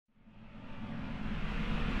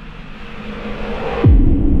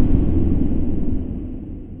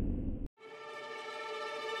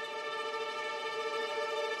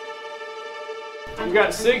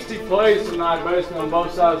got 60 plays tonight basically on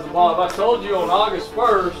both sides of the ball. If I told you on August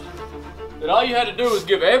 1st that all you had to do was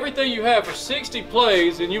give everything you have for 60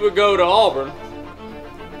 plays and you would go to Auburn,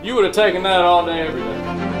 you would have taken that all day, every day.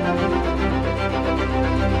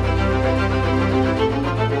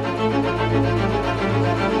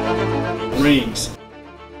 Rings.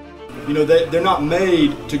 You know, they're not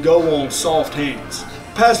made to go on soft hands.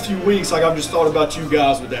 Past few weeks, like I've just thought about you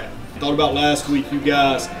guys with that. Thought about last week, you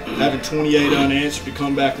guys having 28 unanswered to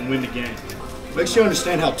come back and win the game. Makes you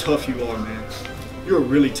understand how tough you are, man. You're a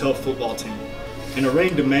really tough football team. And a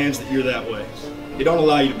ring demands that you're that way. It don't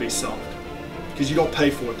allow you to be soft, because you don't pay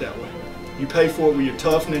for it that way. You pay for it with your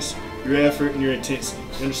toughness, your effort, and your intensity.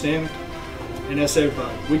 You understand me? And that's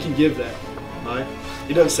everybody. We can give that, all right?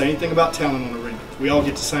 It doesn't say anything about talent on the ring. We all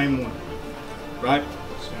get the same one, right?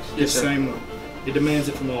 Get the same one. It demands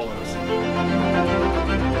it from all of us.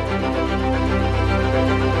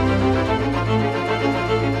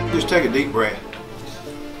 Just take a deep breath.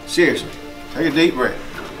 Seriously, take a deep breath.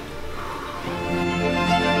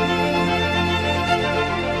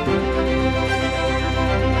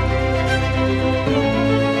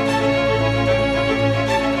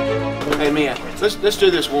 Hey man, let's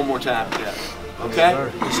do this one more time together. Okay?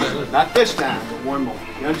 Yes, sir. Not this time, but one more.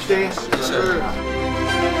 You understand? Yes, sir.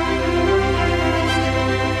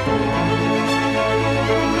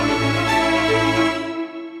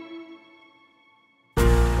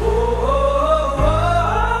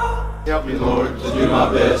 Help me, Lord, to do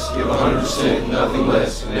my best, give 100%, nothing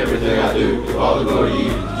less, and everything I do, give all the glory to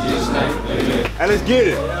you. In Jesus' name, amen. And let's get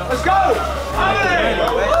it. Let's go!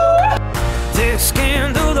 Thick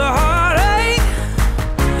skin through the heartache,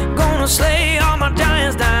 gonna slay all my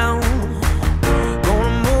giants down.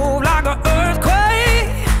 Gonna move like an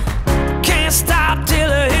earthquake, can't stop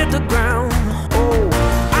till I hit the ground. Oh,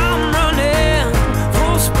 I'm running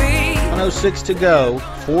full speed. 1:06 to go,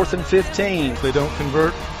 4th and 15. If they don't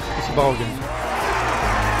convert, it's a ball game.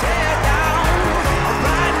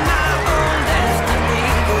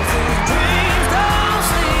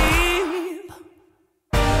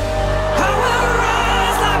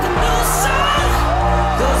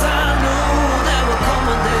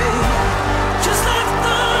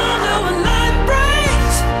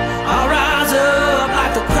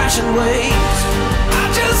 Waves. I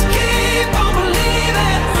just keep on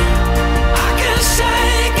believing I can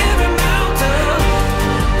shake every mountain,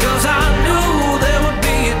 'cause I knew there would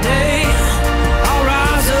be a day I'll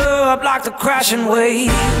rise up like the crashing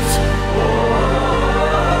waves.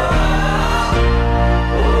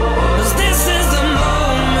 'Cause this is the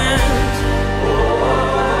moment.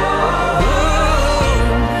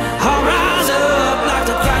 I'll rise up like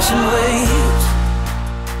the crashing waves.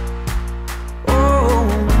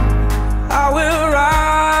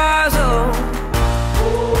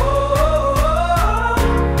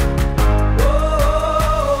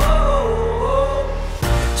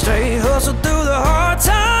 Hustle through the hard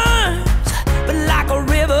times, but like a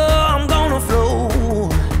river I'm gonna flow.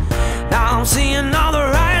 Now I'm seeing all the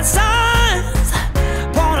right signs,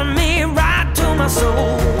 pointing me right to my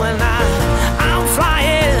soul. And I'm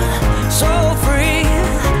flying so free.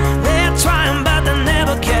 They're trying but they'll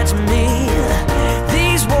never catch me.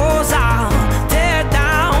 These walls I'll tear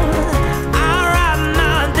down, I'll ride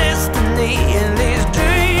my destiny. And these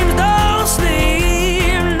dreams don't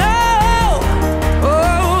sleep, no.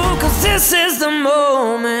 Oh, 'cause this is the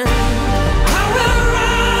moment. I will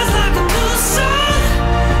rise like a new sun,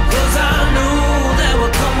 'cause I knew there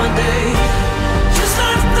would come a day. Just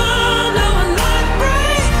like thunder when light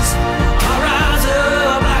breaks, I'll rise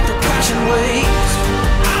up like the crashing waves.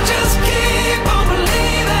 I just keep on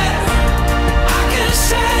believing I can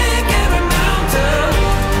shake every mountain,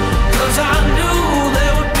 'cause I knew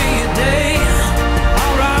there would be a day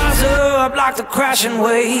I'll rise up like the crashing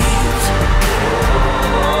waves.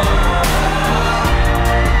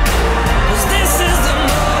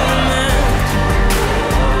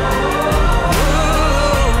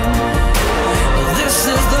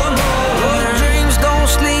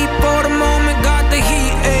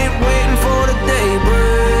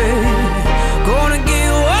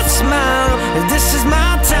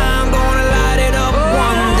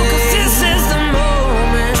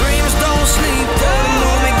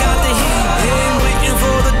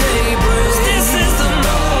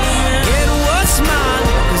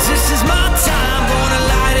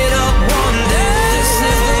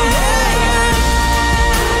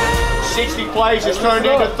 Plays has turned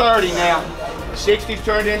into 30 now. 60's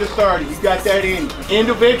turned into 30. You got that in.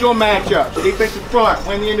 Individual matchups. Defensive front,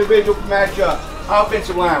 win the individual matchup.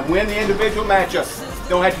 Offensive line, win the individual matchup.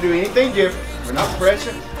 Don't have to do anything different. We're not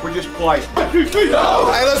pressing. We're just playing.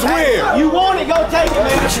 Hey, let's win. You want it, go take it, man.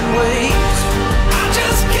 Crashing waves. I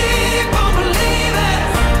just keep on believing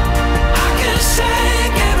I can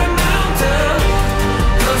shake every mountain,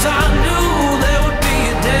 'cause I knew there would be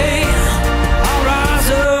a day I'll rise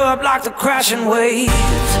up like the crashing waves.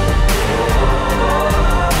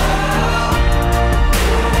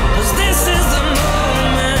 'Cause this is the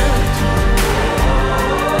moment.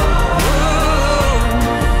 Whoa.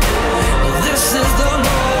 This is the moment.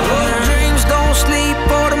 Dreams don't sleep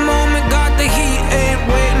for the moment. Got the heat, ain't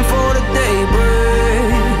waiting for the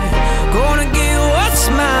daybreak. Gonna give you a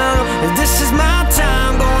smile. If this is my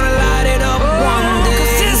time, gonna light it up one day.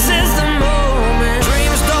 'Cause this is the moment.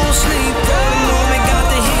 Dreams don't sleep for the moment. Got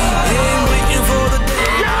the heat, ain't waiting for the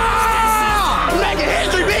day. Yeah! Making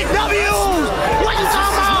history, big W's. What you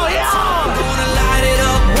talking about? Yeah! Gonna light it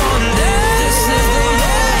up one day. This is the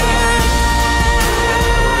moment.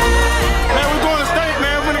 Man, we're going to state,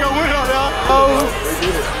 man. We're gonna go win on y'all.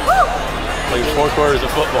 Played 4 quarters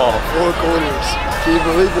of football. 4 quarters. Can you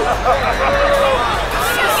believe it?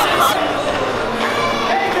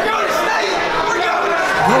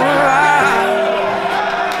 Gonna rise.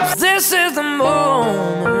 This is the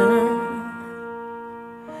moment.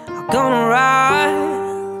 I'm gonna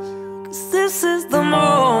rise. 'Cause this is the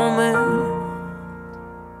moment.